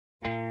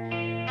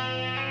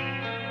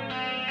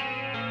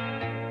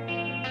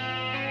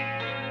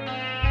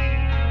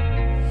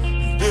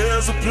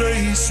there's a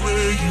place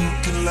where you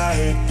can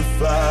light the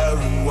fire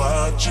and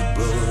watch it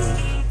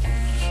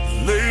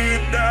burn. Lay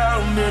it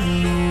down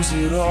and lose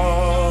it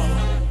all.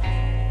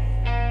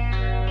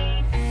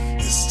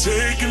 It's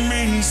taken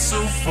me so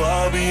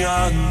far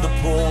beyond the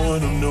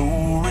point of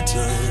no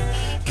return.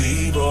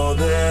 Gave all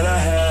that I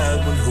had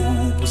when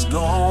hope was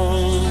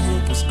gone.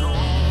 Hope was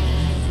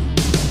gone.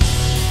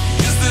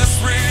 Is this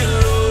real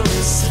or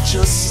is it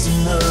just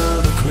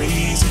another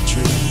crazy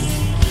dream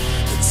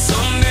that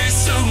someday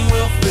soon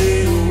will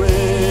fade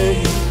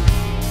away?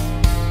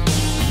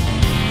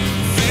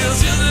 Feels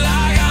just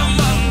like I'm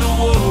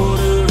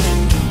underwater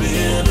and can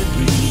barely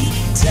breathe,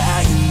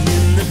 dying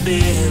in the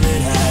bed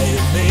that I